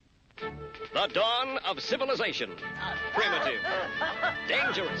The dawn of civilization. Primitive.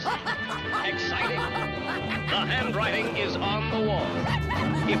 Dangerous. Exciting. The handwriting is on the wall.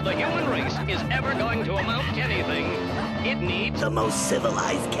 If the human race is ever going to amount to anything, it needs the most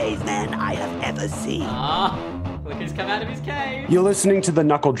civilized caveman I have ever seen. Look who's come out of his cave. You're listening to the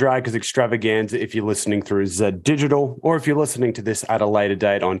Knuckle Draggers extravaganza if you're listening through Z Digital, or if you're listening to this at a later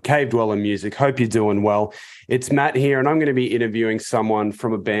date on Cave Dweller Music. Hope you're doing well. It's Matt here, and I'm going to be interviewing someone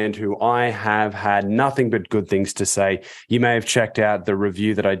from a band who I have had nothing but good things to say. You may have checked out the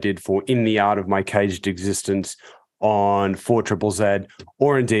review that I did for In the Art of My Caged Existence on 4ZZZ,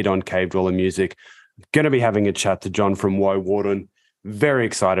 or indeed on Cave Dweller Music. Going to be having a chat to John from Woewarden. Very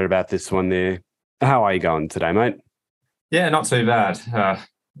excited about this one there. How are you going today, mate? Yeah, not too bad.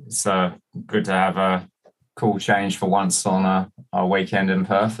 It's good to have a cool change for once on a weekend in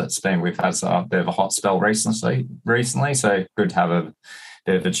Perth. We've had a bit of a hot spell recently, so good to have a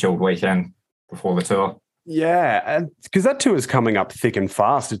bit of a chilled weekend before the tour. Yeah, because that tour is coming up thick and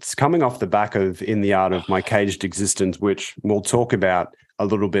fast. It's coming off the back of In the Art of My Caged Existence, which we'll talk about a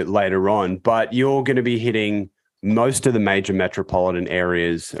little bit later on. But you're going to be hitting most of the major metropolitan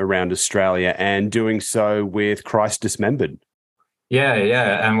areas around Australia and doing so with Christ Dismembered. Yeah,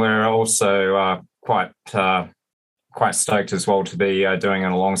 and we're also quite stoked as well to be doing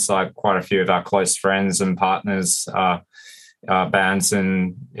it alongside quite a few of our close friends and partners, bands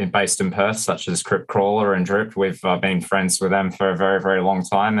based in Perth, such as Crypt Crawler and Drip. We've been friends with them for a very, very long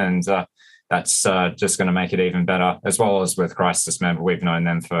time, and that's just going to make it even better. As well as with Christ Dismembered, we've known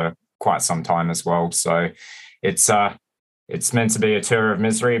them for quite some time as well. So it's meant to be a tour of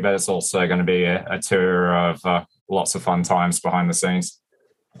misery, but it's also going to be a tour of lots of fun times behind the scenes.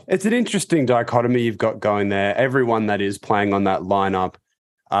 It's an interesting dichotomy you've got going there. Everyone that is playing on that lineup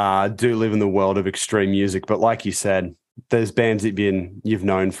do live in the world of extreme music, but like you said, there's bands that you've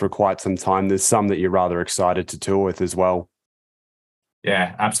known for quite some time. There's some that you're rather excited to tour with as well.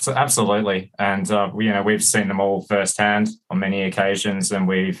 Yeah, absolutely. And we've seen them all firsthand on many occasions, and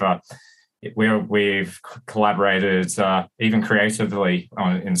we've collaborated even creatively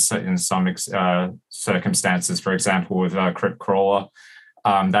in some circumstances. For example, with Crypt Crawler,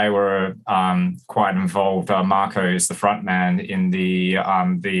 they were quite involved. Marco is the front man in the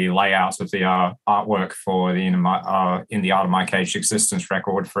layout of the artwork for the In the Art of My Caged Existence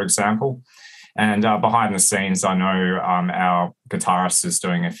record, for example. And behind the scenes, I know our guitarist is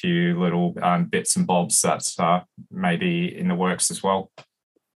doing a few little bits and bobs that may be in the works as well.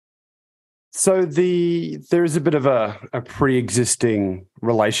 So there is a bit of a pre-existing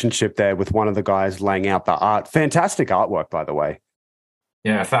relationship there with one of the guys laying out the art. Fantastic artwork, by the way.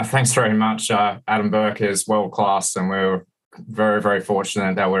 Yeah, thanks very much. Adam Burke is world-class, and we're very, very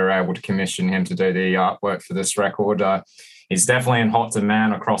fortunate that we were able to commission him to do the artwork for this record. He's definitely in hot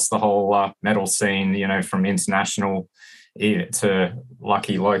demand across the whole metal scene, from international to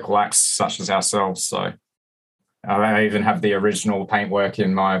lucky local acts such as ourselves. So I even have the original paintwork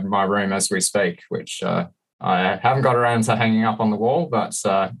in my room as we speak, which I haven't got around to hanging up on the wall, but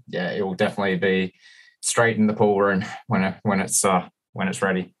it will definitely be straight in the pool room when it's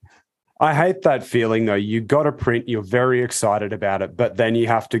ready. I hate that feeling though. You got a print, you're very excited about it, but then you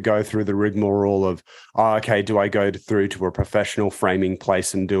have to go through the rigmarole of, do I go through to a professional framing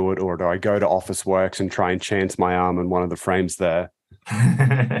place and do it, or do I go to Office Works and try and chance my arm in one of the frames there?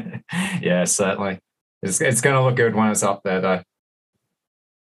 Yeah, certainly. It's going to look good when it's up there, though.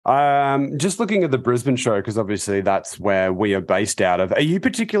 Just looking at the Brisbane show, because obviously that's where we are based out of. Are you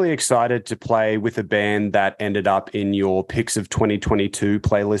particularly excited to play with a band that ended up in your Picks of 2022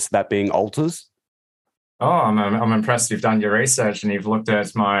 playlist, that being Alters? Oh, I'm impressed you've done your research and you've looked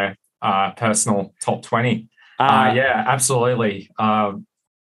at my personal top 20. Yeah, absolutely. I've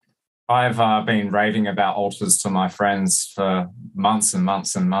been raving about Alters to my friends for months and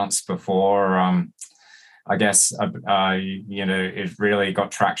months and months before. I guess, it really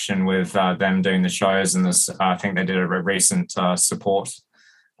got traction with them doing the shows. And I think they did a recent support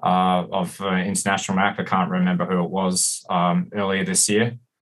of international act. I can't remember who it was earlier this year.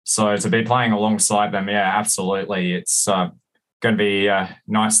 So to be playing alongside them, yeah, absolutely. It's going to be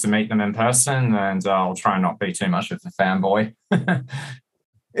nice to meet them in person, and I'll try and not be too much of a fanboy.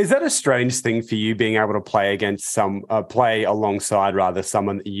 Is that a strange thing for you, being able to play alongside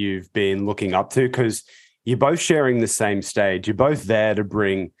someone that you've been looking up to? Because you're both sharing the same stage. You're both there to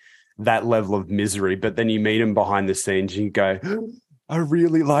bring that level of misery, but then you meet them behind the scenes and you go, I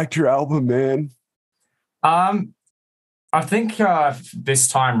really liked your album, man. I think this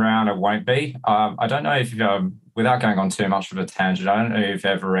time round it won't be. I don't know if, without going on too much of a tangent, I don't know if you've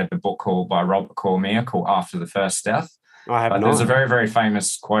ever read the book by Robert Cormier called After the First Death. I have not. There's a very, very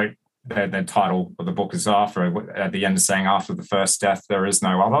famous quote the title of the book is after, at the end of saying, after the first death, there is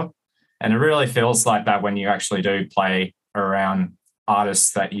no other. And it really feels like that when you actually do play around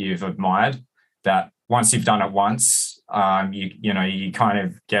artists that you've admired, that once you've done it once, you kind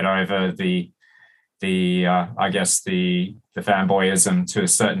of get over the I guess the fanboyism to a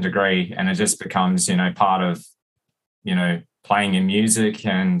certain degree, and it just becomes, part of, playing in music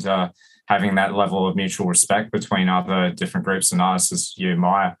and having that level of mutual respect between other different groups and artists you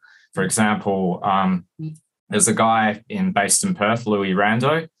admire. For example, there's a guy based in Perth, Louis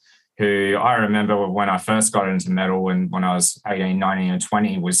Rando, who I remember when I first got into metal and when I was 18, 19 and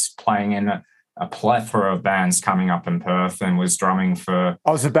 20, was playing in a plethora of bands coming up in Perth and was drumming for...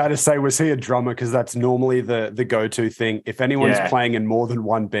 I was about to say, was he a drummer? Because that's normally the go-to thing. If anyone's playing in more than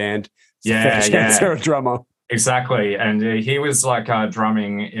one band, it's a chance they're a drummer. Exactly. And he was like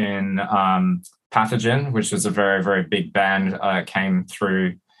drumming in Pathogen, which was a very, very big band, came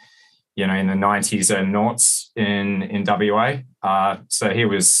through, in the 90s and noughts in WA. So he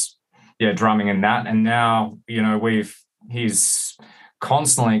was, drumming in that. And now, he's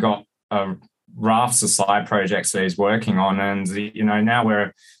constantly got rafts of side projects that he's working on. And, now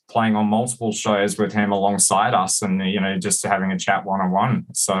we're playing on multiple shows with him alongside us and, just having a chat one-on-one.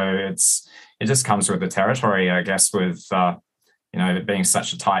 So it just comes with the territory, I guess, with, it being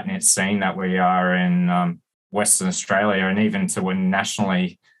such a tight-knit scene that we are in Western Australia, and even to when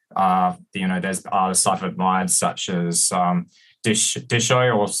nationally, there's artists I've admired such as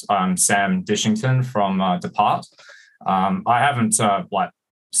Disho or Sam Dishington from Depart. I haven't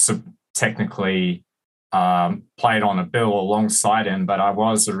technically played on a bill alongside him, but I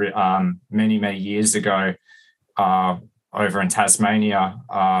was many, many years ago over in Tasmania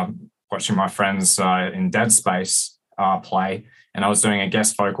watching my friends in Dead Space play, and I was doing a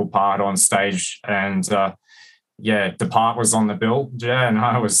guest vocal part on stage, and Depart was on the bill, and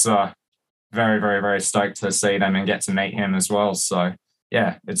I was very, very, very stoked to see them and get to meet him as well. So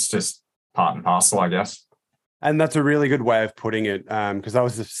it's just part and parcel, I guess. And that's a really good way of putting it, because that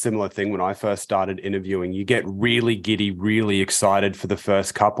was a similar thing when I first started interviewing. You get really giddy, really excited for the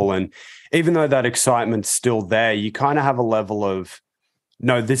first couple, and even though that excitement's still there, you kind of have a level of,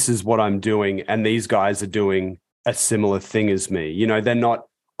 no, this is what I'm doing, and these guys are doing a similar thing as me. They're not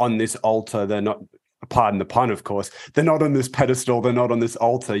on this altar. They're not, pardon the pun, of course, they're not on this pedestal. They're not on this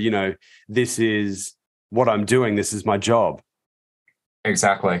altar. This is what I'm doing. This is my job.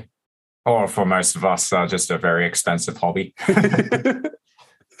 Exactly. Or for most of us, just a very expensive hobby.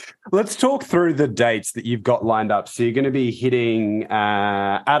 Let's talk through the dates that you've got lined up. So you're going to be hitting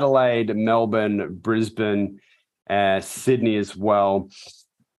Adelaide, Melbourne, Brisbane, Sydney as well.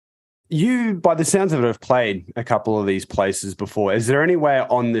 You, by the sounds of it, have played a couple of these places before. Is there anywhere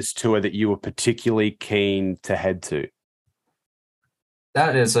on this tour that you were particularly keen to head to?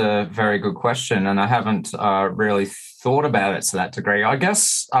 That is a very good question, and I haven't really thought about it to that degree. I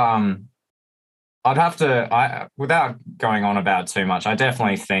guess I'd have to, without going on about too much, I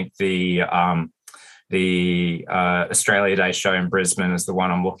definitely think the Australia Day show in Brisbane is the one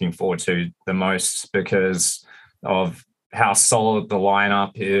I'm looking forward to the most, because of how solid the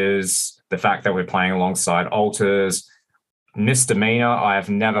lineup is, the fact that we're playing alongside Alters. Misdemeanor, I have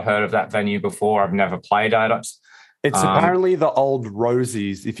never heard of that venue before. I've never played at it. It's apparently the old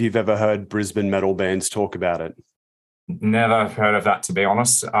Rosies, if you've ever heard Brisbane metal bands talk about it. Never heard of that, to be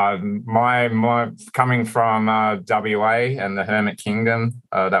honest. My coming from WA and the Hermit Kingdom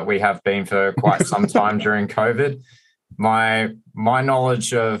that we have been for quite some time during COVID, my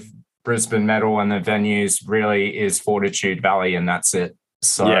knowledge of Brisbane metal and the venues really is Fortitude Valley, and that's it.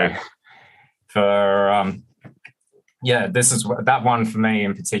 So this is that one for me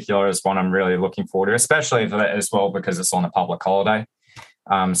in particular is one I'm really looking forward to, especially as well because it's on a public holiday.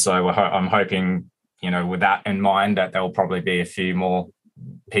 So I'm hoping, with that in mind, that there'll probably be a few more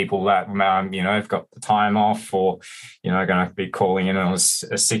people that, have got the time off or, going to be calling in on a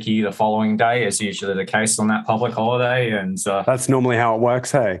sickie the following day, as usually the case on that public holiday. And that's normally how it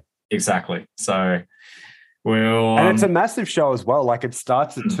works, hey? Exactly. So we'll... And it's a massive show as well. Like, it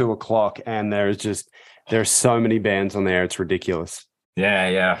starts at 2:00 and there's so many bands on there. It's ridiculous.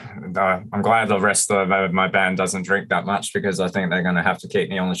 Yeah. I'm glad the rest of my band doesn't drink that much, because I think they're going to have to keep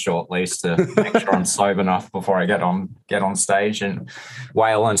me on the short leash to make sure I'm sober enough before I get on stage and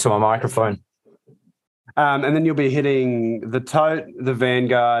wail into a microphone. And then you'll be hitting the Tote, the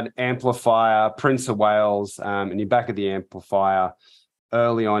Vanguard, Amplifier, Prince of Wales, and you're back at the Amplifier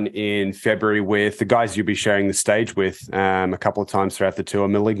early on in February with the guys you'll be sharing the stage with a couple of times throughout the tour,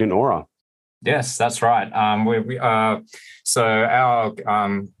 Malignant Aura. Yes, that's right. So our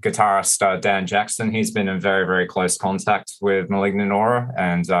guitarist Dan Jackson, he's been in very, very close contact with Malignant Aura,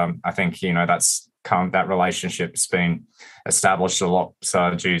 and I think that relationship's been established a lot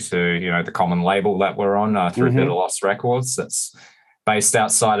due to the common label that we're on through Bitter Loss Records. That's based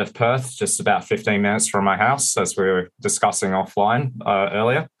outside of Perth, just about 15 minutes from my house, as we were discussing offline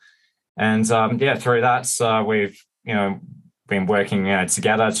earlier. And through that, we've been working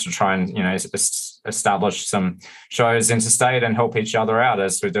together to try and establish some shows interstate and help each other out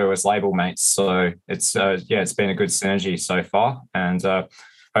as we do as label mates. So it's been a good synergy so far, and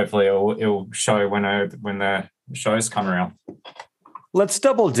hopefully it'll show when the shows come around. Let's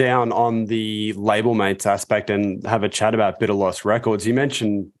double down on the label mates aspect and have a chat about Bitter Loss Records. You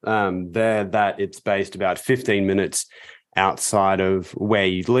mentioned there that it's based about 15 minutes outside of where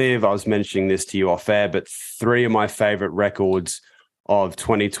you live. I was mentioning this to you off air, but 3 of my favorite records of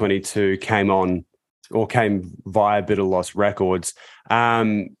 2022 came via Bitter Loss Records.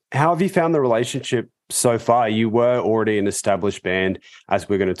 How have you found the relationship so far? You were already an established band, as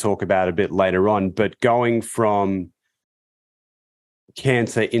we're going to talk about a bit later on, but going from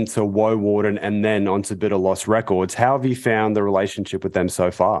Cancer into Woewarden and then onto Bitter Loss Records, how have you found the relationship with them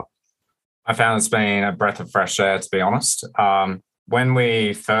so far? I found it's been a breath of fresh air, to be honest. When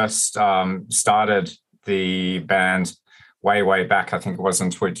we first started the band way back, I think it was in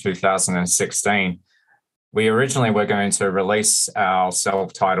 2016, we originally were going to release our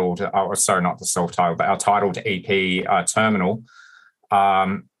self-titled, not the self-titled, but our titled EP, Terminal,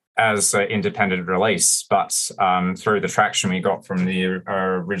 as an independent release. But through the traction we got from the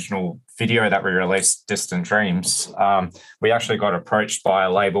original video that we released, Distant Dreams, we actually got approached by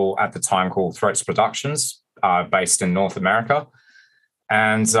a label at the time called Throats Productions, based in North America.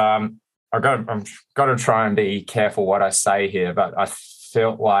 And I've got to try and be careful what I say here, but I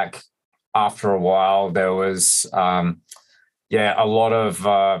felt like after a while there was a lot of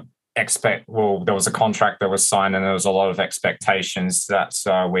there was a contract that was signed, and there was a lot of expectations that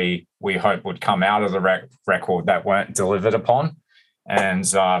we hope would come out of the record that weren't delivered upon. And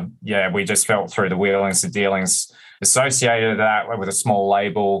we just felt through the wheelings and dealings associated that with a small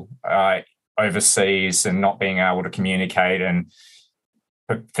label overseas and not being able to communicate and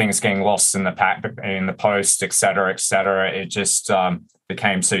things getting lost in the post, et cetera, it just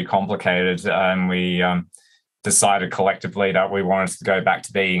became too complicated, and we decided collectively that we wanted to go back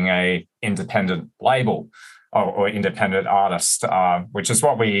to being a independent label or independent artist, which is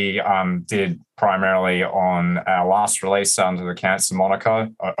what we did primarily on our last release under the Cancer moniker,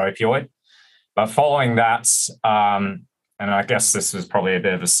 Opioid. But following that, and I guess this was probably a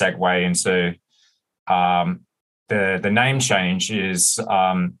bit of a segue into the name change, is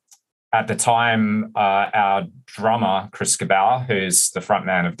at the time, our drummer, Chris Kabauer, who's the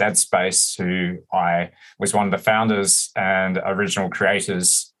frontman of Dead Space, who I was one of the founders and original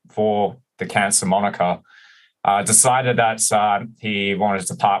creators for the Cancer moniker, decided that he wanted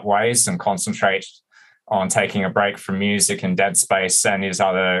to part ways and concentrate on taking a break from music and Dead Space and his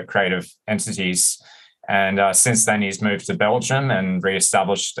other creative entities. And since then, he's moved to Belgium and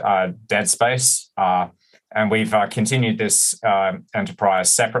reestablished Dead Space. And we've continued this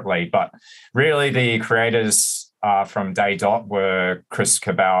enterprise separately. But really, the creators from day dot were Chris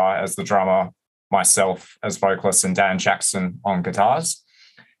Kabauer as the drummer, myself as vocalist, and Dan Jackson on guitars.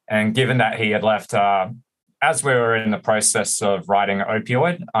 And given that he had left, as we were in the process of writing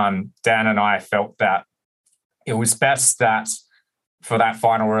Opioid, Dan and I felt that it was best that for that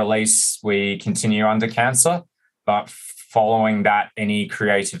final release, we continue under Cancer. But following that, any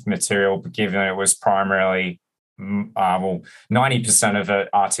creative material, given it was primarily, 90% of it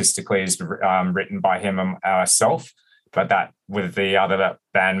artistically is written by him and ourselves, but that with the other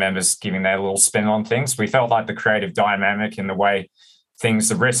band members giving their little spin on things, we felt like the creative dynamic and the way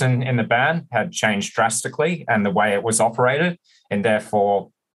things are written in the band had changed drastically, and the way it was operated, and therefore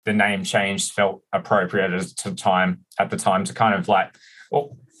the name change felt appropriate at the time to kind of like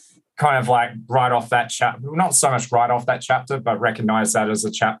write off that chapter, not so much write off that chapter, but recognize that as a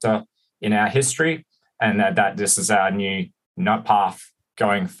chapter in our history, and that this is our new path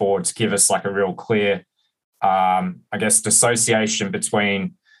going forward, to give us like a real clear, dissociation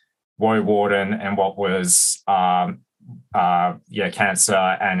between Woewarden and what was Cancer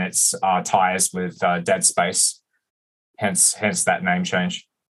and its ties with Dead Space, hence that name change.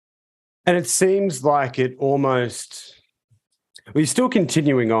 And it seems like it almost... We're still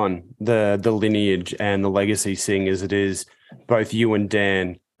continuing on the lineage and the legacy, seeing as it is both you and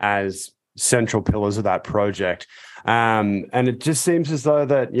Dan as central pillars of that project. And it just seems as though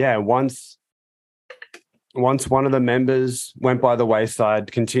that, once once one of the members went by the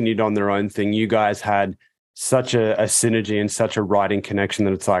wayside, continued on their own thing, you guys had such a synergy and such a writing connection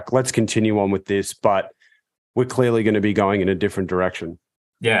that it's like, let's continue on with this, but we're clearly going to be going in a different direction.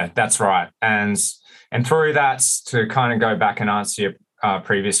 Yeah, that's right. And through that, to kind of go back and answer your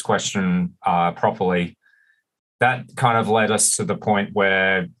previous question properly, that kind of led us to the point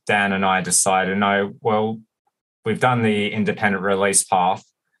where Dan and I decided, no, well, we've done the independent release path.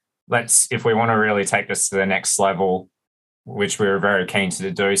 If we want to really take this to the next level, which we were very keen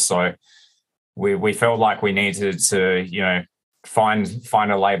to do so, we felt like we needed to,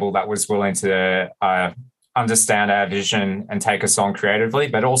 find a label that was willing to understand our vision and take us on creatively,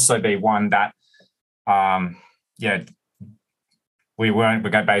 but also be one that,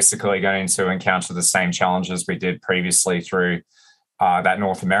 we're basically going to encounter the same challenges we did previously through that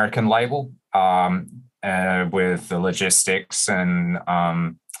North American label with the logistics and,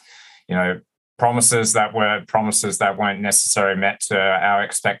 promises that weren't necessarily met to our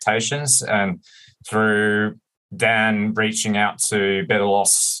expectations. And through Dan reaching out to Better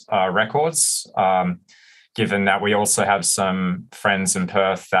Loss Records, given that we also have some friends in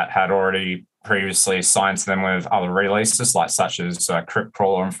Perth that had already previously signed to them with other releases, such as Crypt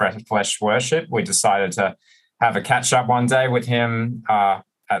Crawler and Flesh Worship, we decided to have a catch up one day with him at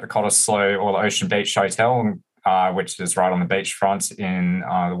the Cottesloe or the Ocean Beach Hotel, which is right on the beachfront in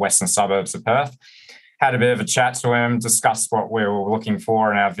the western suburbs of Perth. Had a bit of a chat to him, discussed what we were looking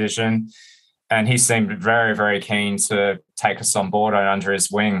for in our vision, and he seemed very, very keen to take us on board and under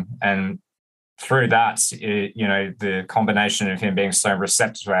his wing. And through that, the combination of him being so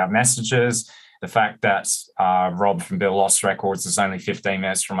receptive to our messages, the fact that Rob from Bill Lost Records is only 15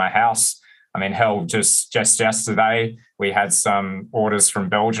 minutes from my house. I mean, hell, just yesterday, we had some orders from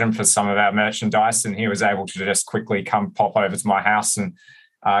Belgium for some of our merchandise, and he was able to just quickly pop over to my house and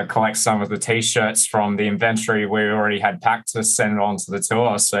collect some of the T-shirts from the inventory we already had packed to send on to the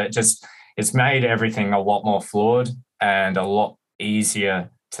tour. So it's made everything a lot more fluid and a lot easier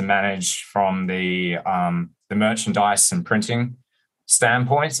to manage from the merchandise and printing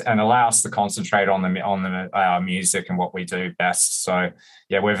standpoint, and allow us to concentrate on our music and what we do best. So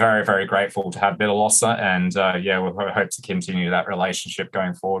yeah, we're very, very grateful to have Bitter Losser, and we hope to continue that relationship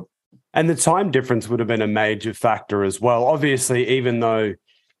going forward. And the time difference would have been a major factor as well. Obviously, even though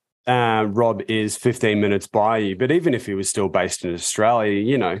Rob is 15 minutes by you, but even if he was still based in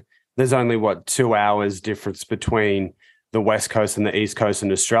Australia, there's only 2 hours difference between the West Coast and the East Coast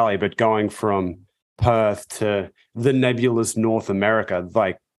in Australia, but going from Perth to the nebulous North America,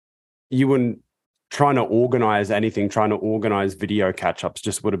 you wouldn't trying to organize video catch-ups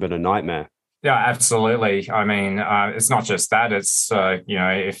just would have been a nightmare. Yeah, absolutely. I mean, it's not just that. It's,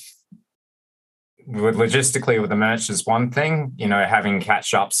 if logistically with the merch is one thing, having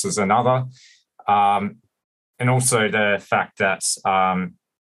catch-ups is another. And also the fact that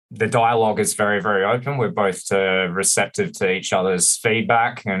the dialogue is very, very open. We're both receptive to each other's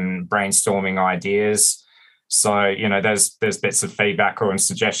feedback and brainstorming ideas. So, there's bits of feedback or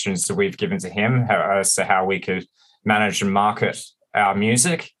suggestions that we've given to him as to how we could manage and market our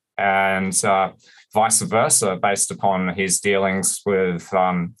music, and vice versa, based upon his dealings with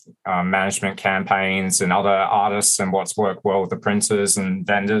management campaigns and other artists and what's worked well with the printers and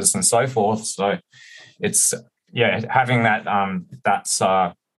vendors and so forth. So it's, having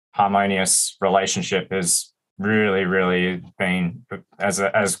that harmonious relationship has really, really been,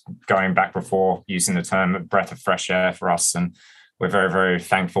 as going back before, using the term, a breath of fresh air for us. And we're very, very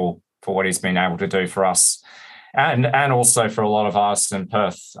thankful for what he's been able to do for us, and also for a lot of artists in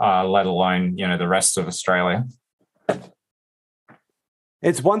Perth, let alone, the rest of Australia.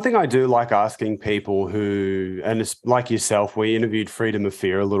 It's one thing I do like asking people who, and it's like yourself, we interviewed Freedom of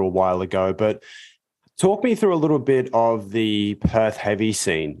Fear a little while ago, but talk me through a little bit of the Perth heavy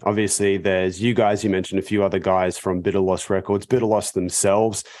scene. Obviously, there's you guys, you mentioned a few other guys from Bitter Loss Records. Bitter Loss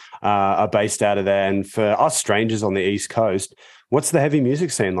themselves are based out of there. And for us strangers on the East Coast, what's the heavy music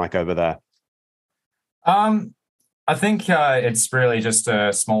scene like over there? I think it's really just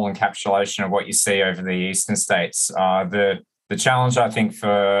a small encapsulation of what you see over the eastern states. The challenge, I think,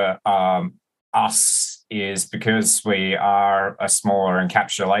 for us is, because we are a smaller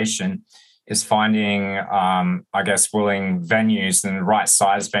encapsulation, is finding, willing venues and the right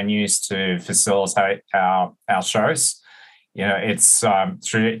size venues to facilitate our shows. It's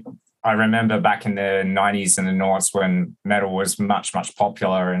true. I remember back in the 90s and the noughts when metal was much, much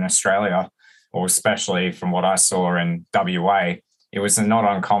popular in Australia, or especially from what I saw in WA, it was not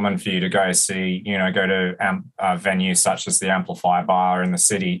uncommon for you to go to venues such as the Amplifier Bar in the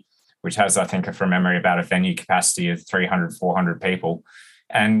city, which has, I think, from memory, about a venue capacity of 300, 400 people.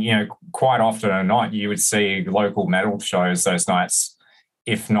 And, quite often or not, you would see local metal shows those nights,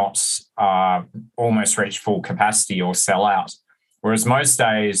 if not almost reach full capacity or sell out. Whereas most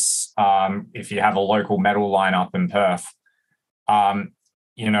days, if you have a local metal lineup in Perth,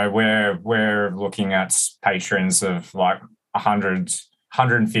 we're looking at patrons of like 100,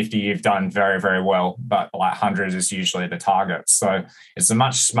 150. You've done very, very well, but like 100 is usually the target. So it's a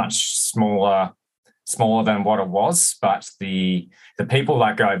much, much smaller than what it was. But the people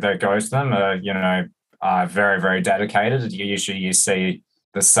that go to them are very, very dedicated. Usually you see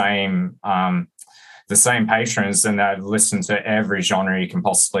the same patrons, and they listen to every genre you can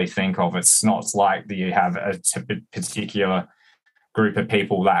possibly think of. It's not like that you have a particular group of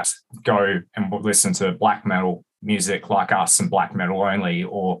people that go and listen to black metal music like us and black metal only,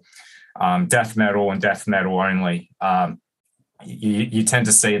 or death metal and death metal only. You tend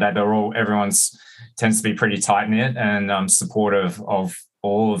to see that everyone's tends to be pretty tight knit and supportive of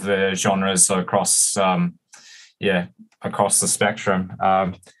all of the genres across across the spectrum.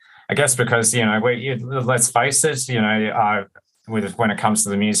 I guess because let's face it, when it comes to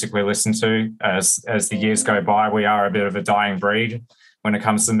the music we listen to, as the years go by, we are a bit of a dying breed when it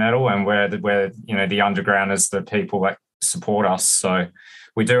comes to metal, and where the underground is the people that support us. So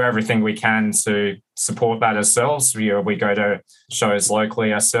we do everything we can to support that ourselves. We go to shows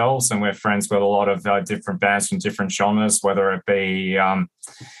locally ourselves, and we're friends with a lot of different bands from different genres, whether it be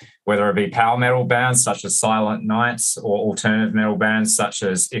power metal bands such as Silent Knights, or alternative metal bands such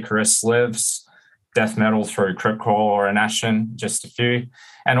as Icarus Lives, death metal through Cryptcore and Ashen, just a few,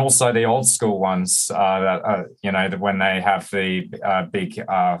 and also the old school ones when they have the big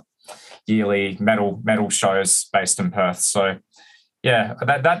yearly metal shows based in Perth. So yeah,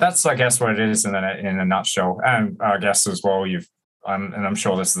 that's I guess what it is in a nutshell. And I guess as well, and I'm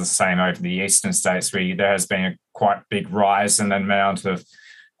sure this is the same over the eastern states, where there has been a quite big rise in the amount of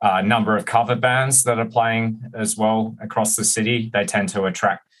number of cover bands that are playing as well across the city. They tend to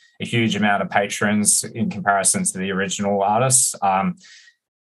attract a huge amount of patrons in comparison to the original artists. With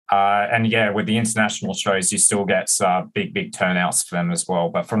the international shows, you still get big turnouts for them as well.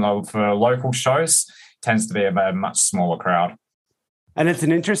 But for local shows, it tends to be a much smaller crowd. And it's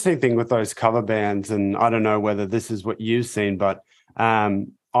an interesting thing with those cover bands, and I don't know whether this is what you've seen, but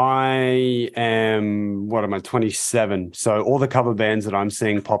I am, 27. So all the cover bands that I'm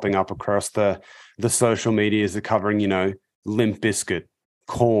seeing popping up across the social medias are covering, Limp Bizkit,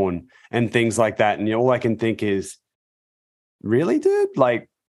 Korn, and things like that. And all I can think is, really, dude? Like,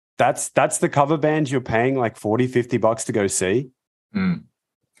 that's the cover band you're paying like $40-$50 to go see? Mm.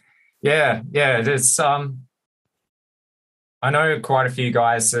 Yeah, it is. I know quite a few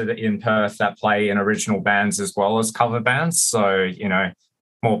guys in Perth that play in original bands as well as cover bands. So,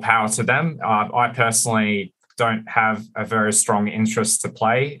 more power to them. I personally don't have a very strong interest to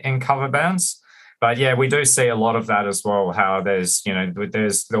play in cover bands. But yeah, we do see a lot of that as well, how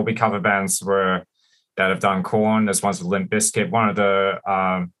there'll be cover bands that have done Korn. There's ones with Limp Bizkit.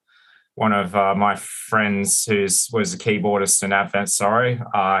 One of my friends was a keyboardist in Advent Sorry.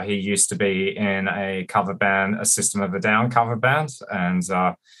 He used to be in a cover band, a System of a Down cover band, and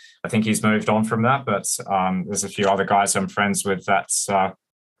I think he's moved on from that. But there's a few other guys I'm friends with that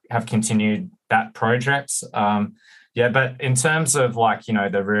have continued that project. But in terms of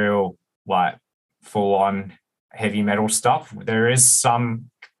the real full-on heavy metal stuff, there is some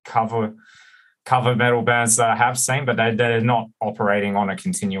cover metal bands that I have seen, but they're not operating on a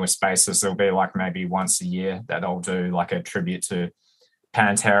continuous basis. There'll be maybe once a year that they'll do a tribute to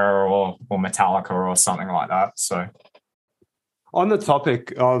Pantera or Metallica or something like that. So on the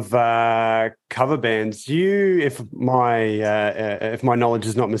topic of cover bands, if my knowledge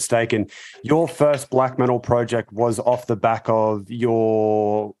is not mistaken, your first black metal project was off the back of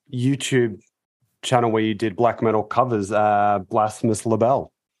your YouTube channel where you did black metal covers, Blasphemous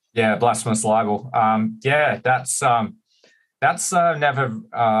Label. Yeah, Blasphemous Libel. That's never.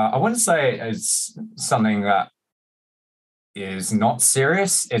 I wouldn't say it's something that is not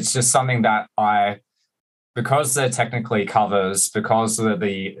serious. It's just something that because they're technically covers, because of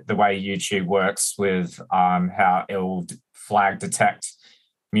the way YouTube works with how it'll flag detect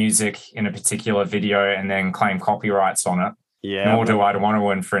music in a particular video and then claim copyrights on it. Yeah. Nor do I want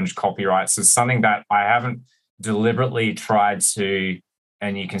to infringe copyrights. It's something that I haven't deliberately tried to.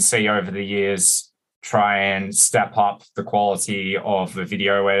 And you can see over the years, try and step up the quality of the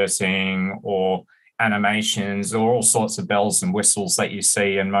video editing or animations or all sorts of bells and whistles that you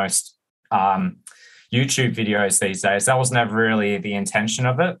see in most YouTube videos these days. That was never really the intention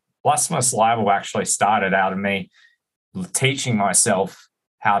of it. Blasphemous Libel actually started out of me teaching myself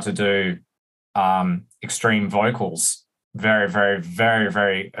how to do extreme vocals very, very, very,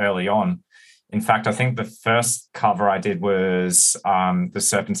 very early on. In fact, I think the first cover I did was the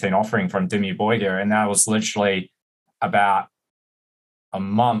Serpentine Offering from Dimmu Borgir, and that was literally about a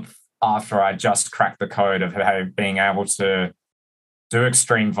month after I just cracked the code of being able to do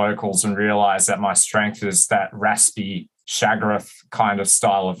extreme vocals and realize that my strength is that raspy Shagrath kind of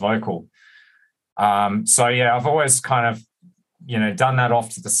style of vocal. So yeah, I've always kind of, done that off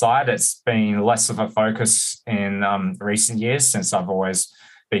to the side. It's been less of a focus in recent years, since I've always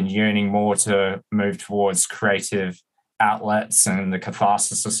been yearning more to move towards creative outlets and the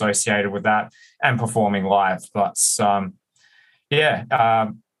catharsis associated with that and performing live. But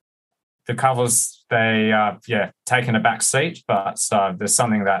the covers, they taken a back seat, but there's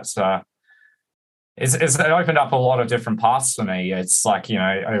something that's it opened up a lot of different paths for me. It's like,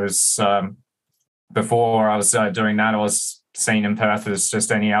 it was before I was doing that, I was seen in Perth as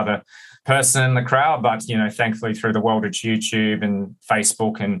just any other person in the crowd, but thankfully through the world of YouTube and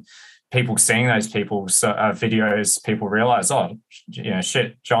Facebook and people seeing those people's videos, people realize,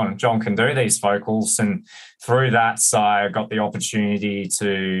 shit, John can do these vocals. And through that, I got the opportunity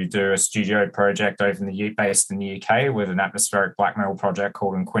to do a studio project based in the UK with an atmospheric black metal project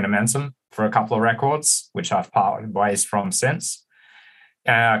called Inquinamentum for a couple of records, which I've parted ways from since.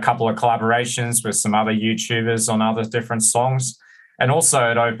 A couple of collaborations with some other YouTubers on other different songs. And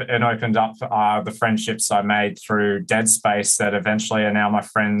also it opened up the friendships I made through Dead Space that eventually are now my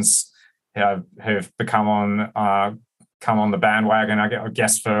friends who've come on the bandwagon, I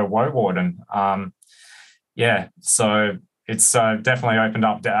guess, for Woewarden. So it's definitely opened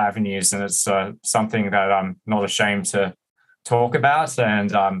up the avenues, and it's something that I'm not ashamed to talk about.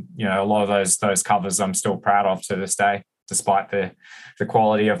 And a lot of those covers I'm still proud of to this day, despite the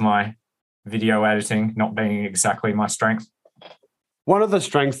quality of my video editing not being exactly my strength. One of the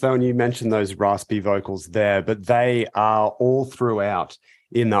strengths, though, and you mentioned those raspy vocals there, but they are all throughout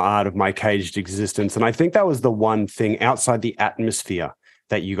in the art of My Caged Existence. And I think that was the one thing outside the atmosphere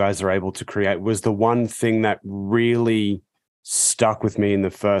that you guys are able to create, was the one thing that really stuck with me in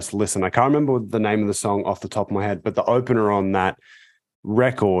the first listen. I can't remember the name of the song off the top of my head, but the opener on that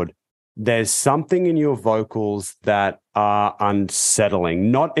record, there's something in your vocals that are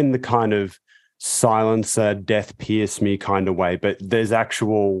unsettling, not in the kind of silencer, death pierce me kind of way, but there's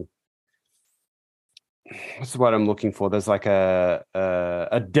actual, what's the word I'm looking for? There's like a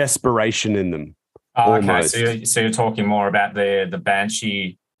desperation in them. Okay, so you're talking more about the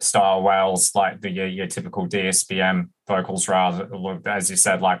banshee style wails, like your typical DSBM vocals, rather, as you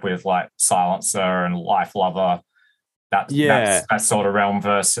said, like with like Silencer and Life Lover. That's that sort of realm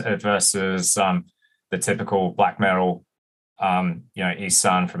versus the typical black metal, East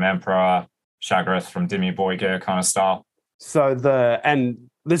Sun from Emperor, Shagrath from Dimmu Borgir kind of style. So and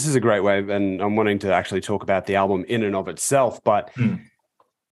this is a great way, and I'm wanting to actually talk about the album in and of itself, but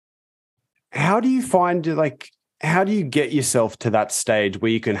how do you find, how do you get yourself to that stage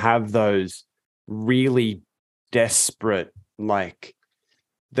where you can have those really desperate, they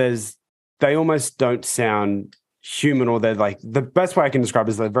almost don't sound human, or they're like, the best way I can describe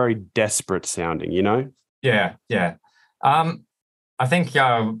it is they're very desperate sounding, Yeah. I think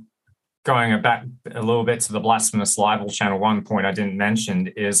going back a little bit to the Blasphemous Libel channel, one point I didn't mention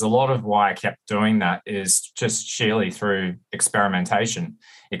is a lot of why I kept doing that is just sheerly through experimentation.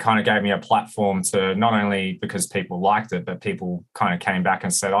 It kind of gave me a platform to, not only because people liked it, but people kind of came back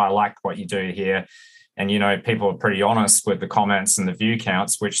and said, I like what you do here. And, people are pretty honest with the comments and the view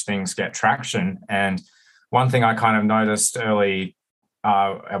counts, which things get traction. And one thing I kind of noticed early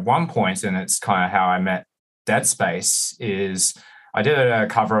at one point, and it's kind of how I met Dead Space, is I did a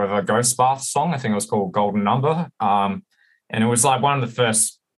cover of a Ghost Bath song. I think it was called Golden Number. And it was like one of the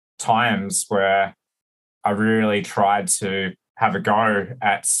first times where I really tried to have a go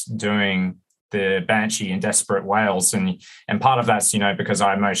at doing the banshee and desperate wails. And part of that's, because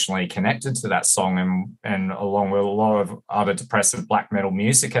I emotionally connected to that song and along with a lot of other depressive black metal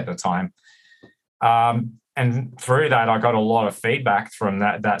music at the time. And through that, I got a lot of feedback from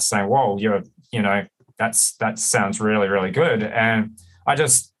that saying, whoa, that sounds really, really good. And I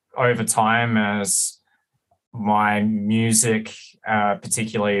just, over time, as my music,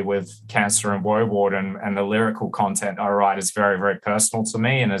 particularly with Cancer and Woewarden, and the lyrical content I write is very, very personal to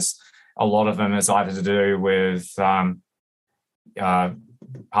me. And as a lot of them is either to do with, pardon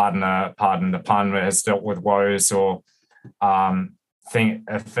the pun, has dealt with woes or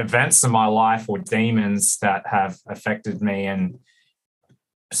events in my life or demons that have affected me, and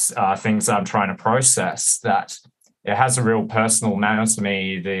things I'm trying to process, that it has a real personal manner to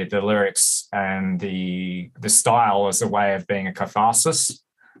me, the lyrics and the style as a way of being a catharsis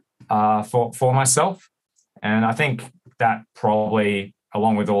for myself. And I think that probably,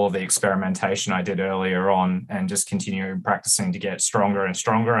 along with all of the experimentation I did earlier on and just continuing practicing to get stronger and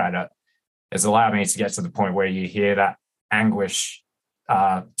stronger at it, has allowed me to get to the point where you hear that anguish,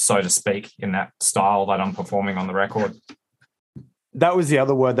 so to speak, in that style that I'm performing on the record. That was the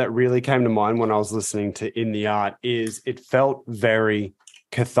other word that really came to mind when I was listening to In the Art, is it felt very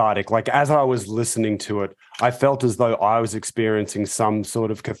cathartic. Like as I was listening to it, I felt as though I was experiencing some sort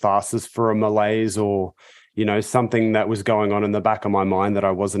of catharsis for a malaise, or, you know, something that was going on in the back of my mind that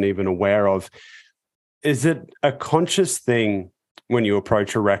I wasn't even aware of. Is it a conscious thing when you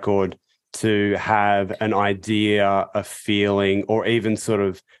approach a record to have an idea, a feeling, or even sort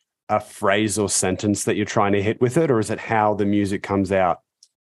of a phrase or sentence that you're trying to hit with it, or is it how the music comes out?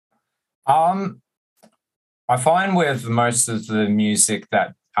 I find with most of the music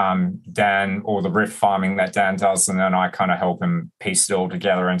that Dan, or the riff farming that Dan does, and then I kind of help him piece it all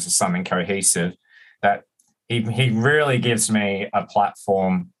together into something cohesive, that he really gives me a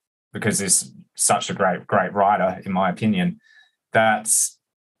platform, because he's such a great writer, in my opinion, that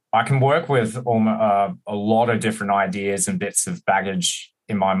I can work with a lot of different ideas and bits of baggage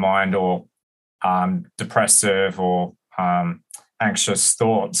in my mind, or depressive or anxious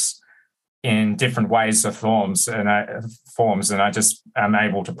thoughts in different ways or forms, and I just am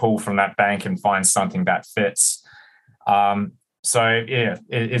able to pull from that bank and find something that fits. So yeah,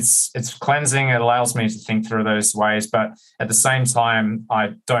 it's cleansing. It allows me to think through those ways, but at the same time,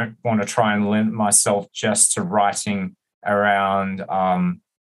 I don't want to try and limit myself just to writing around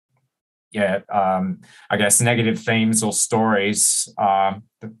I guess negative themes or stories,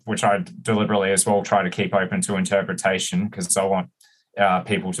 which I deliberately as well try to keep open to interpretation, because I want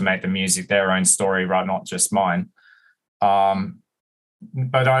people to make the music their own story, right? Not just mine.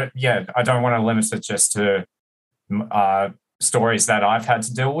 But I don't want to limit it just to stories that I've had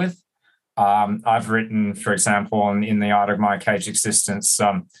to deal with. I've written, for example, in the Art of My Caged Existence,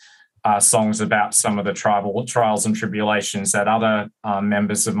 songs about some of the trials and tribulations that other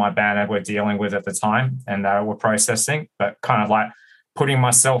members of my band were dealing with at the time and were processing, but kind of like putting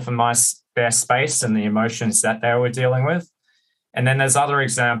myself in their space and the emotions that they were dealing with. And then there's other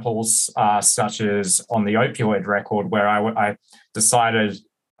examples, such as on the Opioid record, where I decided,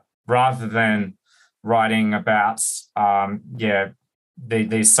 rather than writing about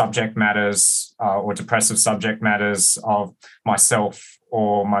these subject matters or depressive subject matters of myself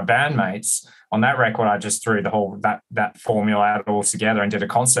or my bandmates, on that record I just threw the whole that formula out altogether and did a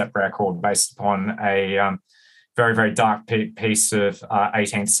concept record based upon a very, very dark piece of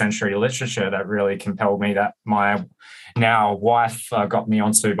 18th century literature that really compelled me, that my now wife got me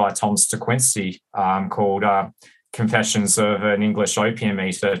onto, by Thomas de Quincey, called Confessions of an English Opium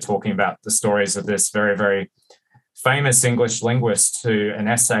Eater, talking about the stories of this very, very famous English linguist, who an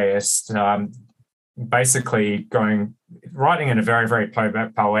essayist, basically writing in a very, very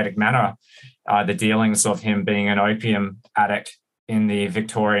poetic manner the dealings of him being an opium addict in the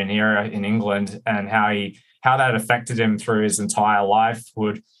Victorian era in England, and how that affected him through his entire life,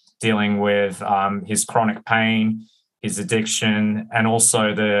 dealing with his chronic pain, his addiction, and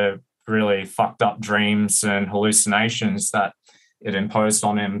also the really fucked up dreams and hallucinations that it imposed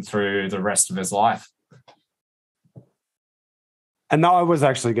on him through the rest of his life. And I was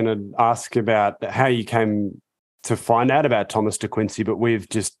actually going to ask about how you came to find out about Thomas de Quincey, but we've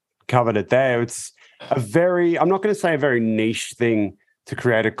just covered it there. It's I'm not going to say a very niche thing to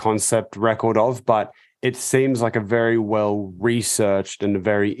create a concept record of, but it seems like a very well researched and a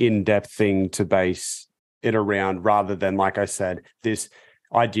very in-depth thing to base it around, rather than, like I said, this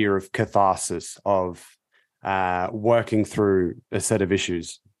idea of catharsis, of working through a set of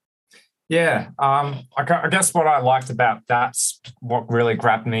issues. Yeah, I guess what I liked about that's what really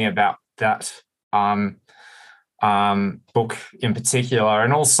grabbed me about that book in particular,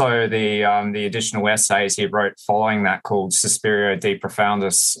 and also the additional essays he wrote following that, called Suspiria de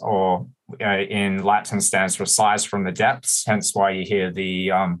Profundis, or in Latin stands for Sighs from the Depths. Hence why you hear the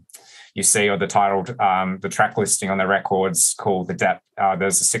title, the track listing on the records called The Depth.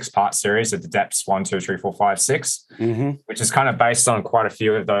 There's a 6-part series of The Depths, 1, 2, 3, 4, 5, 6, which is kind of based on quite a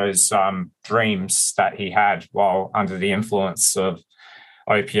few of those dreams that he had while under the influence of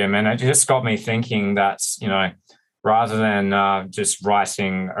opium. And it just got me thinking that, rather than just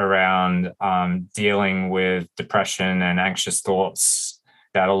writing around dealing with depression and anxious thoughts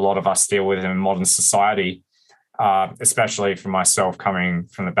that a lot of us deal with in modern society, especially for myself, coming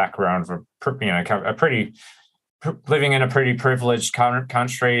from the background of living in a pretty privileged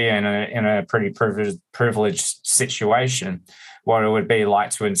country and in a pretty privileged situation, what it would be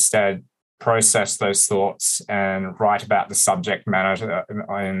like to instead process those thoughts and write about the subject matter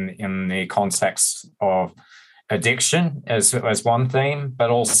in the context of addiction as one theme, but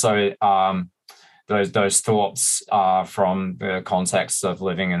also those thoughts from the context of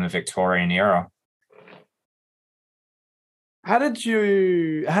living in the Victorian era. How did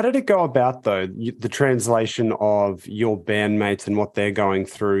it go about though, the translation of your bandmates and what they're going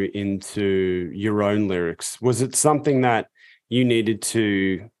through into your own lyrics? Was it something that you needed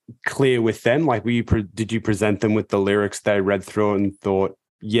to clear with them? Like, did you present them with the lyrics, they read through and thought,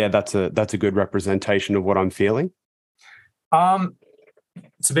 yeah, that's a good representation of what I'm feeling?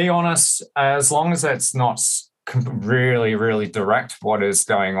 To be honest, as long as it's not really, really direct what is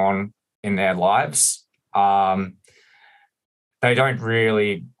going on in their lives, they don't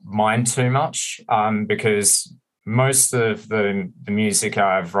really mind too much, because most of the music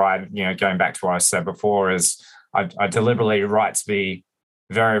I've written, going back to what I said before, is I deliberately write to be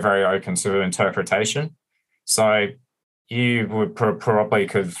very, very open to interpretation. So you would probably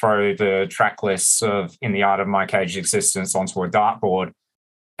could throw the track lists of In the Art of My Caged Existence onto a dartboard,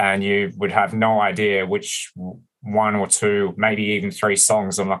 and you would have no idea which one or two, maybe even three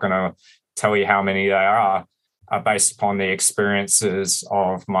songs, I'm not going to tell you how many they are based upon the experiences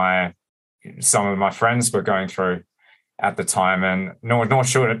of some of my friends were going through at the time, and nor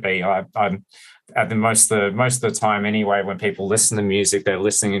should it be. I'm at the most of the time anyway. When people listen to music, they're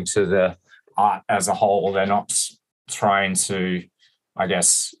listening to the art as a whole. They're not trying to, I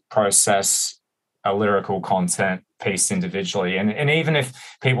guess, process a lyrical content piece individually. And even if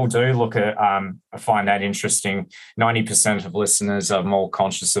people do look at find that interesting, 90% of listeners are more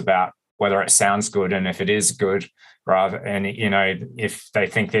conscious about whether it sounds good and if it is good, and if they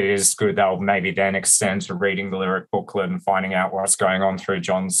think that it is good, they'll maybe then extend to reading the lyric booklet and finding out what's going on through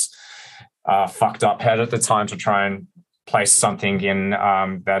John's fucked up head at the time to try and place something in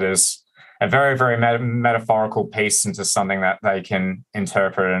that is a very, very metaphorical piece into something that they can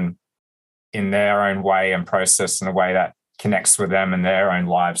interpret in their own way and process in a way that connects with them in their own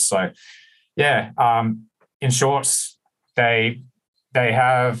lives. So, yeah, in short, they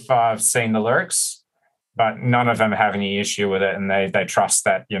have seen the lyrics, but none of them have any issue with it, and they trust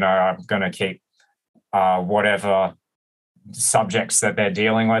that I'm going to keep whatever subjects that they're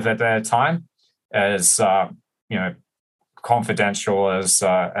dealing with at their time as confidential as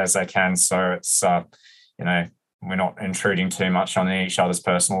they can. So it's we're not intruding too much on each other's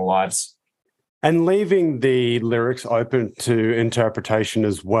personal lives. And leaving the lyrics open to interpretation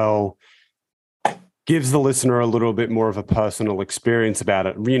as well gives the listener a little bit more of a personal experience about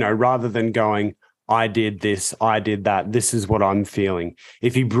it, rather than going, I did this, I did that, this is what I'm feeling.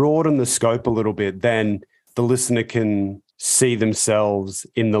 If you broaden the scope a little bit, then the listener can see themselves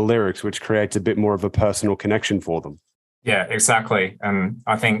in the lyrics, which creates a bit more of a personal connection for them. Yeah, exactly. And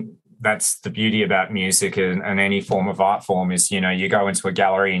I think that's the beauty about music and any form of art form is, you go into a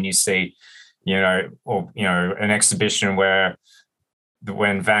gallery and you see, an exhibition where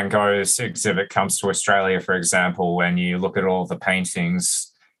when Van Gogh's exhibit comes to Australia, for example, when you look at all the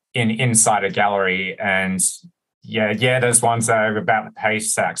paintings inside a gallery, and there's ones that are about the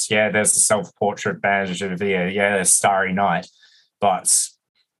haystacks. Yeah, there's the self-portrait Badge of Vere. Yeah, there's Starry Night. But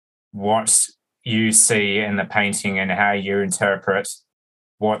what you see in the painting and how you interpret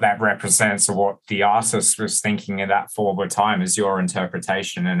what that represents or what the artist was thinking at that forward time is your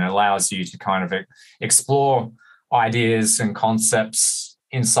interpretation, and it allows you to kind of explore ideas and concepts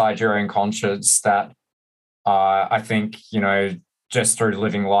inside your own conscience that I think, just through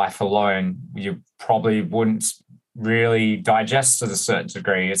living life alone, you probably wouldn't really digest to a certain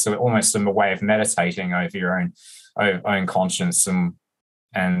degree. It's almost a way of meditating over your own conscience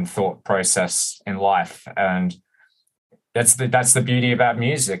and thought process in life. And that's the beauty about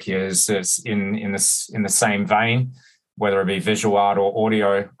music, is it's in the same vein, whether it be visual art or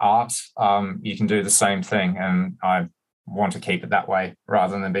audio art, you can do the same thing. And I want to keep it that way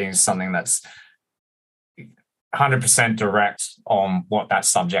rather than being something that's 100% direct on what that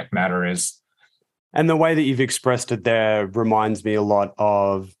subject matter is. And the way that you've expressed it there reminds me a lot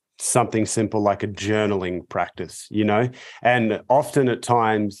of something simple like a journaling practice, and often at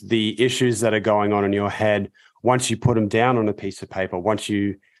times the issues that are going on in your head, once you put them down on a piece of paper, once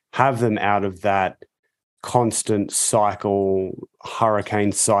you have them out of that constant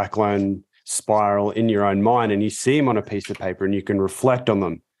hurricane cyclone spiral in your own mind, and you see them on a piece of paper and you can reflect on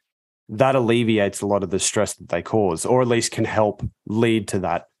them, that alleviates a lot of the stress that they cause, or at least can help lead to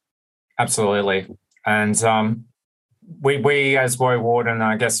that. Absolutely. And we as Woewarden,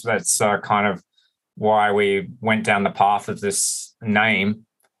 I guess that's kind of why we went down the path of this name,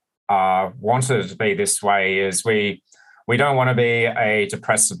 wanted it to be this way, is we don't want to be a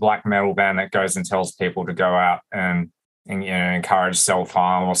depressive black metal band that goes and tells people to go out and and encourage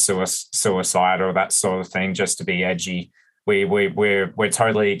self-harm or suicide or that sort of thing just to be edgy. We're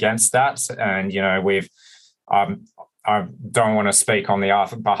totally against that, and I don't want to speak on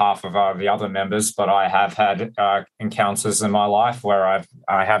the behalf of the other members, but I have had encounters in my life where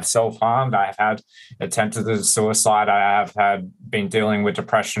I have self-harmed. I have had attempted suicide. I have been dealing with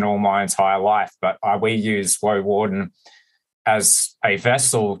depression all my entire life. But we use Woewarden as a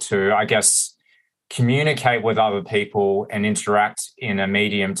vessel to, I guess, communicate with other people and interact in a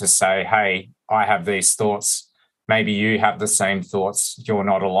medium to say, hey, I have these thoughts. Maybe you have the same thoughts. You're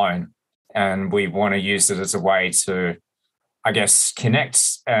not alone. And we want to use it as a way to, I guess,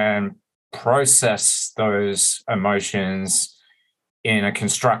 connect and process those emotions in a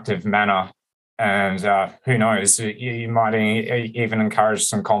constructive manner. And who knows, you might even encourage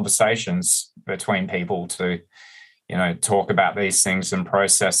some conversations between people to, talk about these things and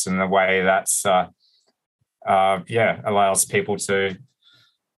process in a way that's, allows people to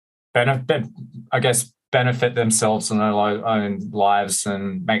benefit themselves in their own lives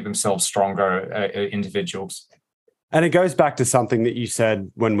and make themselves stronger individuals. And it goes back to something that you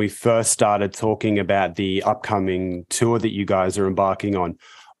said when we first started talking about the upcoming tour that you guys are embarking on.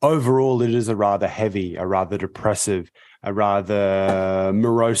 Overall, it is a rather heavy, a rather depressive, a rather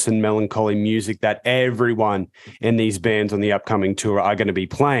morose and melancholy music that everyone in these bands on the upcoming tour are going to be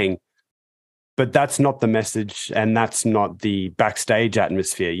playing. But that's not the message, and that's not the backstage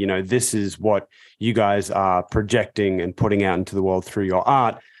atmosphere. This is what you guys are projecting and putting out into the world through your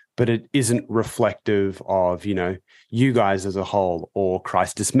art, but it isn't reflective of, you guys as a whole, or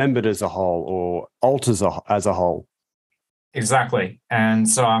Christ Dismembered as a whole, or Altars as a whole. Exactly. And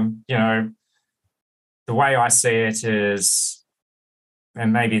so, the way I see it is,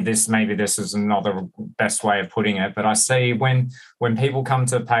 and maybe this is not the best way of putting it, but I see when people come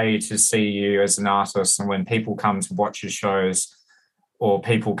to pay to see you as an artist, and when people come to watch your shows, or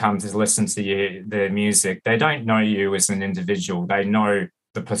people come to listen to their music, they don't know you as an individual. They know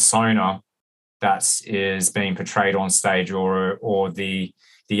the persona that is being portrayed on stage, or the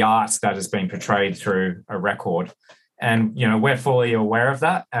art that is being portrayed through a record. And, we're fully aware of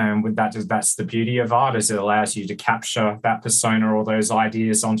that. And with that's the beauty of art, is it allows you to capture that persona or those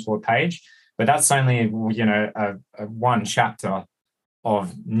ideas onto a page. But that's only, a one chapter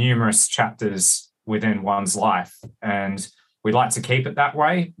of numerous chapters within one's life. And we like to keep it that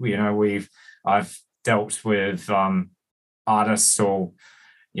way. I've dealt with artists or,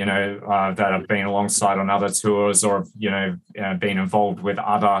 that have been alongside on other tours, or, been involved with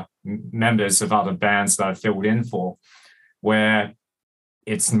other members of other bands that I've filled in for, where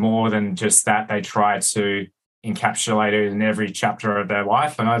it's more than just that. They try to encapsulate it in every chapter of their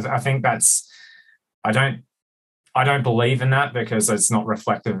life. And I think I don't believe in that, because it's not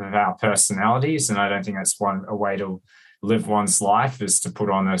reflective of our personalities. And I don't think that's a way to live one's life, is to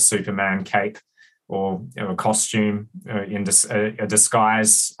put on a Superman cape or a costume in a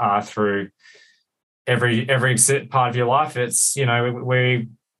disguise through every part of your life. It's,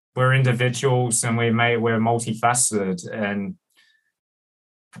 we're individuals, and we're multifaceted, and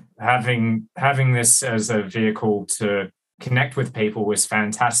having this as a vehicle to connect with people is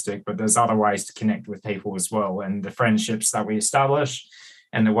fantastic. But there's other ways to connect with people as well, and the friendships that we establish,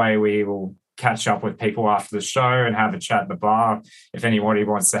 and the way we will catch up with people after the show and have a chat at the bar. If anybody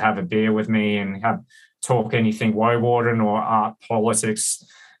wants to have a beer with me and talk anything Woewarden or art, politics,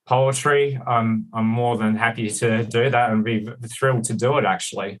 poetry, I'm more than happy to do that, and be thrilled to do it,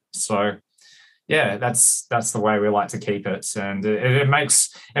 actually. So yeah, that's the way we like to keep it, and it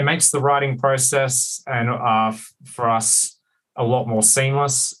makes the writing process and for us a lot more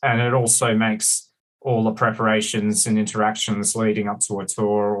seamless, and it also makes all the preparations and interactions leading up to a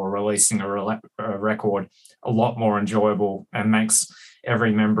tour or releasing a record a lot more enjoyable, and makes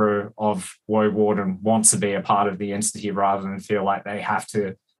every member of Woewarden want to be a part of the entity, rather than feel like they have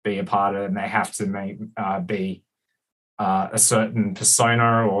to be a part of it and they have to be a certain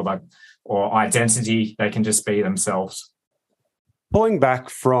persona or identity. They can just be themselves. Pulling back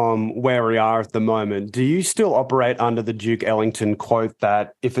from where we are at the moment, do you still operate under the Duke Ellington quote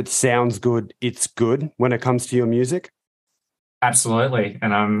that if it sounds good, it's good when it comes to your music? Absolutely.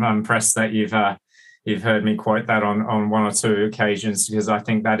 And I'm impressed that you've heard me quote that on one or two occasions, because I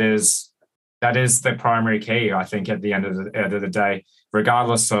think that is the primary key. I think at the end of the day,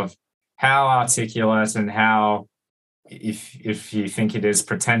 regardless of how articulate and how, if you think it is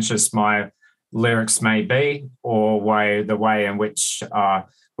pretentious my lyrics may be, or the way in which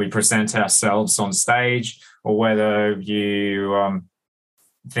we present ourselves on stage, or whether you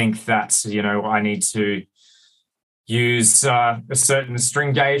think that I need to use a certain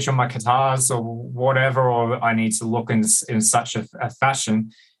string gauge on my guitars or whatever, or I need to look in such a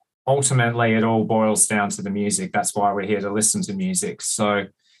fashion. Ultimately, it all boils down to the music. That's why we're here to listen to music. So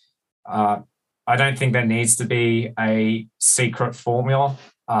I don't think there needs to be a secret formula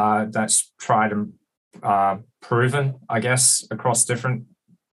that's tried and proven, I guess, across different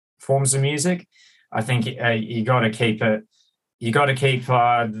forms of music. I think you got to keep it. You got to keep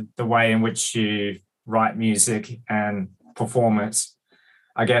the way in which you write music and perform it,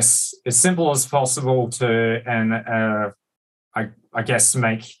 I guess, as simple as possible to, and I guess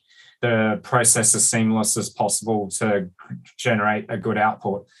make the process as seamless as possible to generate a good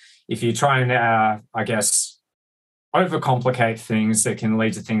output. If you try and, I guess, overcomplicate things, it can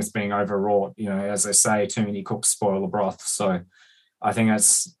lead to things being overwrought. You know, as they say, too many cooks spoil the broth. So I think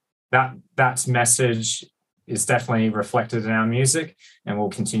that message is definitely reflected in our music, and we'll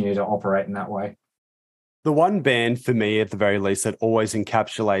continue to operate in that way. The one band for me, at the very least, that always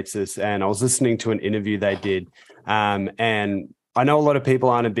encapsulates this, and I was listening to an interview they did, and I know a lot of people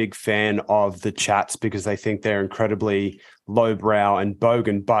aren't a big fan of the Chats because they think they're incredibly lowbrow and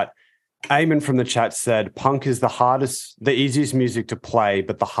bogan, but Eamon from the Chat said punk is the easiest music to play,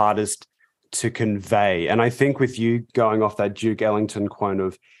 but the hardest to convey. And I think with you going off that Duke Ellington quote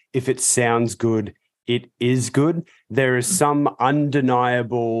of, if it sounds good, it is good, there is some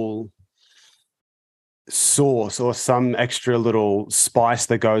undeniable sauce or some extra little spice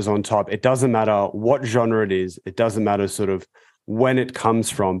that goes on top. It doesn't matter what genre it is. It doesn't matter sort of when it comes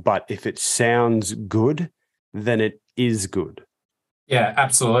from, but if it sounds good, then it is good. Yeah,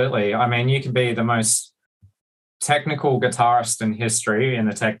 absolutely. I mean, you can be the most technical guitarist in history in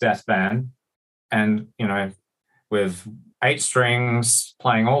a tech death band, and, you know, with 8 strings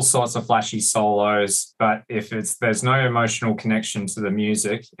playing all sorts of flashy solos, but if there's no emotional connection to the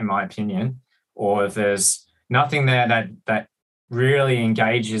music, in my opinion, or if there's nothing there that really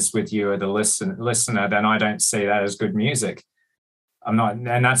engages with you as a listener, then I don't see that as good music. I'm not,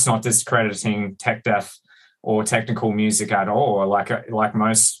 and that's not discrediting tech death or technical music at all. Like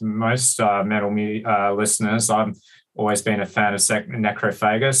most metal listeners, I've always been a fan of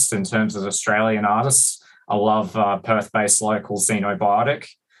Necrophagus in terms of Australian artists. I love Perth-based local Xenobiotic,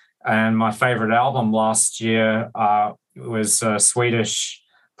 and my favorite album last year was a Swedish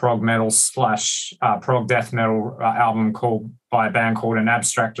prog metal / prog death metal album by a band called An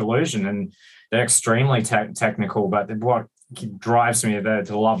Abstract Illusion, and they're extremely technical. But what drives me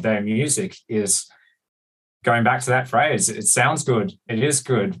to love their music is going back to that phrase. It sounds good. It is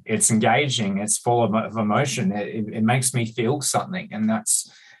good. It's engaging. It's full of emotion. It makes me feel something, and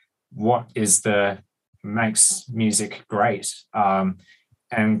that's what makes music great.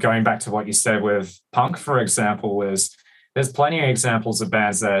 And going back to what you said with punk, for example, there's plenty of examples of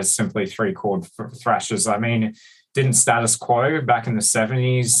bands that are simply 3-chord thrashers. I mean, didn't Status Quo back in the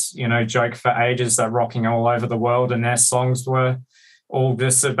 70s, joke for ages that rocking all over the world, and their songs were all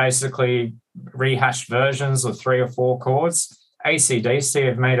just basically rehashed versions of 3 or 4 chords. AC/DC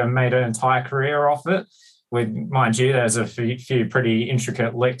have made an entire career off it. With, mind you, there's a few pretty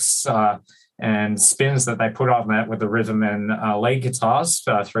intricate licks and spins that they put on that with the rhythm and lead guitars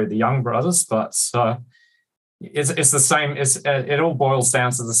through the Young Brothers, but it's the same. It all boils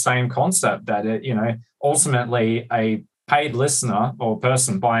down to the same concept that ultimately a paid listener or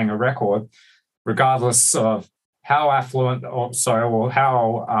person buying a record, regardless of how affluent or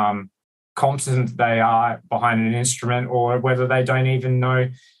how competent they are behind an instrument, or whether they don't even know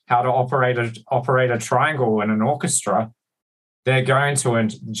how to operate a triangle in an orchestra, they're going to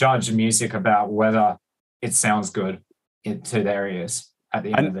judge music about whether it sounds good to their ears at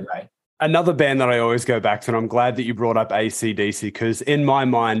the end of the day. Another band that I always go back to, and I'm glad that you brought up AC/DC, because in my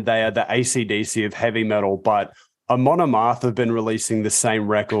mind, they are the AC/DC of heavy metal, but Amon Amarth have been releasing the same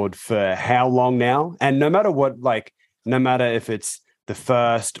record for how long now? And no matter if it's the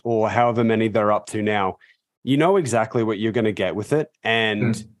first or however many they're up to now, you know exactly what you're going to get with it.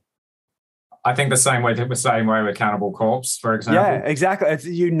 And I think the same way with Cannibal Corpse, for example. Yeah, exactly. It's,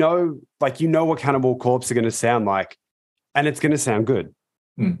 what Cannibal Corpse are going to sound like, and it's going to sound good.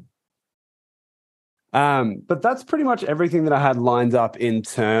 But that's pretty much everything that I had lined up in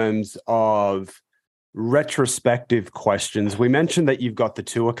terms of retrospective questions. We mentioned that you've got the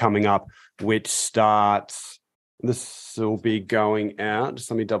tour coming up, which starts, this will be going out.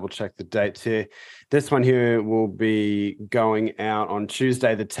 Just let me double check the dates here. This one here will be going out on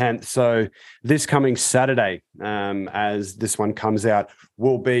Tuesday the 10th. So this coming Saturday, as this one comes out,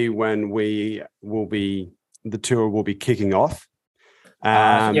 will be when the tour will be kicking off.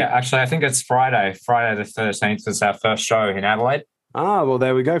 Actually, I think it's Friday the 13th is our first show in Adelaide. Ah, well,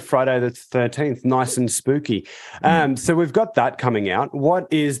 there we go. Friday the 13th. Nice and spooky. So we've got that coming out. What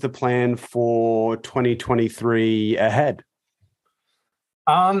is the plan for 2023 ahead?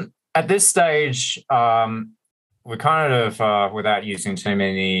 At this stage, we're kind of, without using too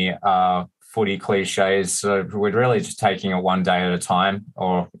many footy cliches, so we're really just taking it one day at a time,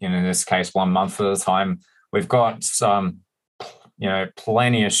 or in this case, 1 month at a time. We've got some,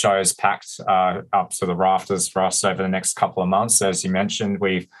 plenty of shows packed up to the rafters for us over the next couple of months. As you mentioned,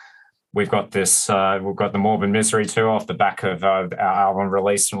 we've got this, we've got the Morbid Misery tour off the back of our album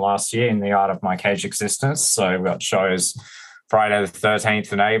released from last year, In the Art of My Cage Existence. So we've got shows Friday the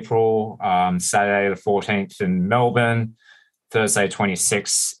 13th in April, Saturday the 14th in Melbourne, Thursday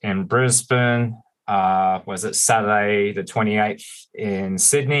 26th in Brisbane, Saturday the 28th in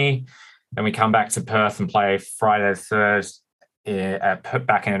Sydney. Then we come back to Perth and play Friday the 3rd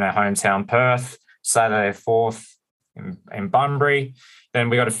back in our hometown Perth, Saturday 4th in Bunbury. Then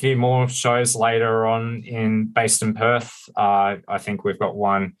we got a few more shows later on based in Perth. I think we've got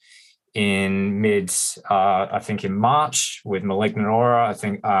one in in March with Malignant Aura. I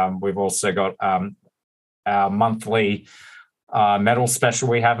think we've also got our monthly metal special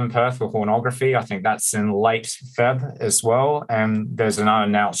we have in Perth with Hornography. I think that's in late Feb as well. And there's an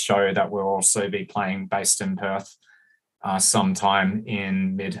unannounced show that we'll also be playing based in Perth sometime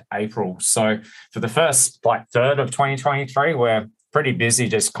in mid-April. So for the first third of 2023, we're pretty busy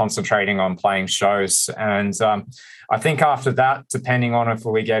just concentrating on playing shows. And I think after that, depending on if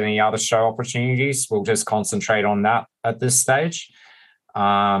we get any other show opportunities, we'll just concentrate on that at this stage.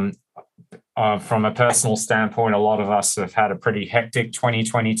 From a personal standpoint, a lot of us have had a pretty hectic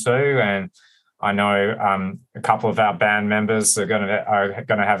 2022, and I know a couple of our band members are going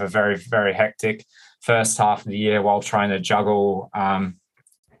to have a very, very hectic first half of the year while trying to juggle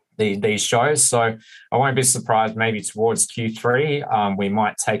these shows. So I won't be surprised maybe towards Q3 we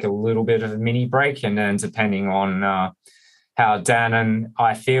might take a little bit of a mini break, and then depending on how Dan and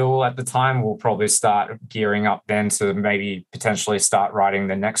I feel at the time, we'll probably start gearing up then to maybe potentially start writing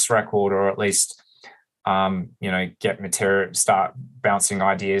the next record, or at least get material, start bouncing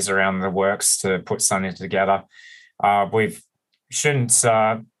ideas around the works to put something together.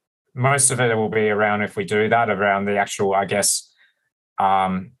 Most of it will be around, if we do that, around the actual,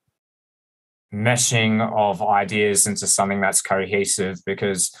 meshing of ideas into something that's cohesive,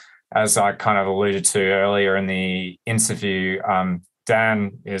 because as I kind of alluded to earlier in the interview,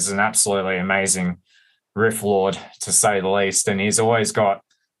 Dan is an absolutely amazing riff lord, to say the least, and he's always got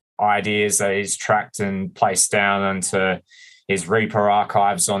ideas that he's tracked and placed down into his Reaper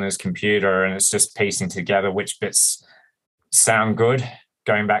archives on his computer, and it's just piecing together which bits sound good,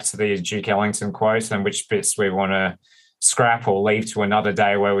 going back to the Duke Ellington quote, and which bits we want to scrap or leave to another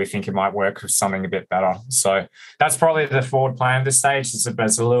day where we think it might work with something a bit better. So that's probably the forward plan at this stage. It's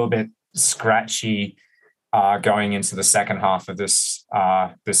a little bit scratchy going into the second half of this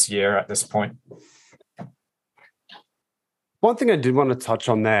year at this point. One thing I did want to touch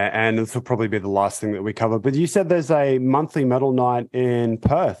on there, and this will probably be the last thing that we cover, but you said there's a monthly metal night in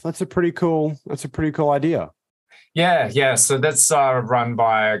Perth. That's a pretty cool idea. Yeah. So that's run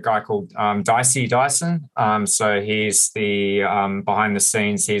by a guy called Dicey Dyson. So he's the behind the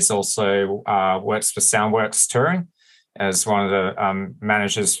scenes. He's also works for Soundworks Touring as one of the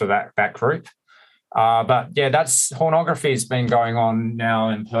managers for that group. But yeah, that's Hornography has been going on now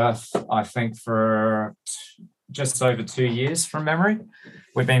in Perth, I think, for just over 2 years from memory.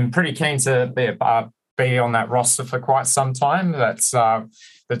 We've been pretty keen to be on that roster for quite some time. That's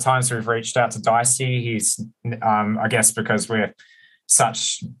the times we've reached out to Dicey. He's, I guess, because we're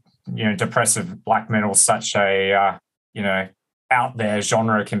such, depressive black metal, such a, out there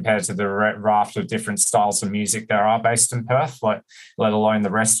genre compared to the raft of different styles of music there are based in Perth, let alone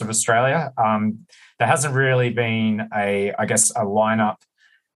the rest of Australia. There hasn't really been a lineup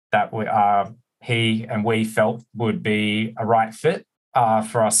that he and we felt would be a right fit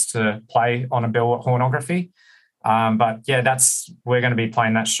for us to play on a bill at Hornography. But yeah, we're going to be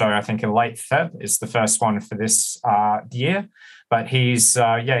playing that show, I think, in late Feb. It's the first one for this year. But he's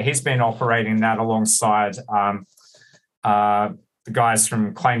been operating that alongside the guys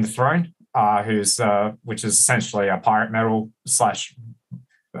from Claim the Throne, which is essentially a pirate metal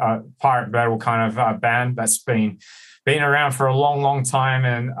kind of band that's been around for a long, long time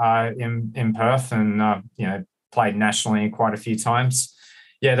and in Perth, and played nationally quite a few times.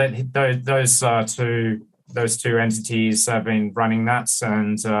 Yeah, those two entities have been running that,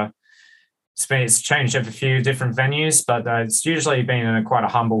 and it's changed over a few different venues, but it's usually been in quite a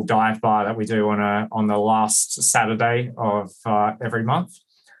humble dive bar that we do on the last Saturday of every month,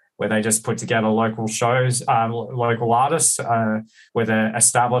 where they just put together local shows, local artists, whether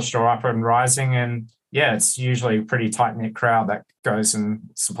established or up and rising. And yeah, it's usually a pretty tight-knit crowd that goes and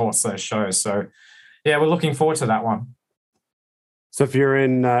supports those shows. So yeah, we're looking forward to that one. So if you're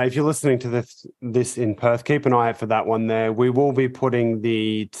listening to this in Perth, keep an eye out for that one there. We will be putting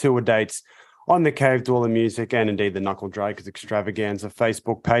the tour dates on the Cave Dweller Music and indeed the Knuckle Drakers Extravaganza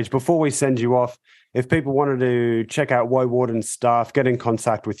Facebook page. Before we send you off, if people wanted to check out Woewarden stuff, get in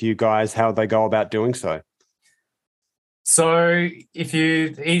contact with you guys, how they go about doing so? So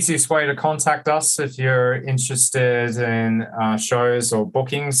the easiest way to contact us if you're interested in shows or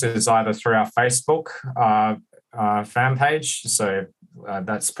bookings is either through our Facebook fan page. So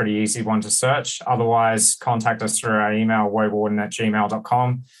that's a pretty easy one to search. Otherwise, contact us through our email,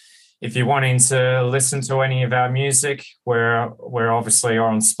 woewarden@gmail.com. If you're wanting to listen to any of our music, we're obviously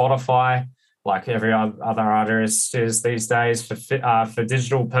on Spotify, like every other artist is these days. For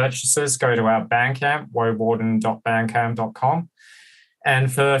digital purchases, go to our Bandcamp, woewarden.bandcamp.com.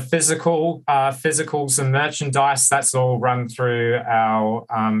 And for physicals and merchandise, that's all run through our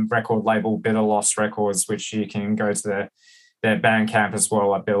record label, Bitter Lost Records, which you can go to their Bandcamp as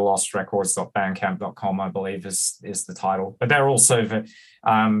well at bitterlostrecords.bandcamp.com, I believe is the title. But they're also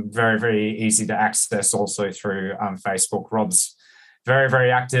very, very easy to access also through Facebook. Rob's very,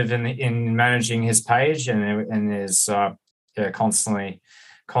 very active in managing his page and is constantly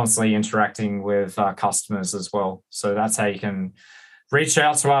interacting with customers as well. So that's how you can reach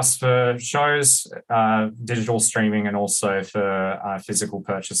out to us for shows, digital streaming, and also for physical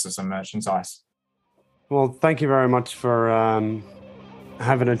purchases and merchandise. Well, thank you very much for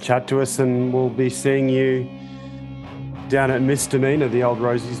having a chat to us, and we'll be seeing you down at Misdemeanor, the old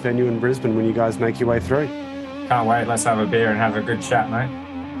Rosie's venue in Brisbane, when you guys make your way through. Can't wait. Let's have a beer and have a good chat, mate.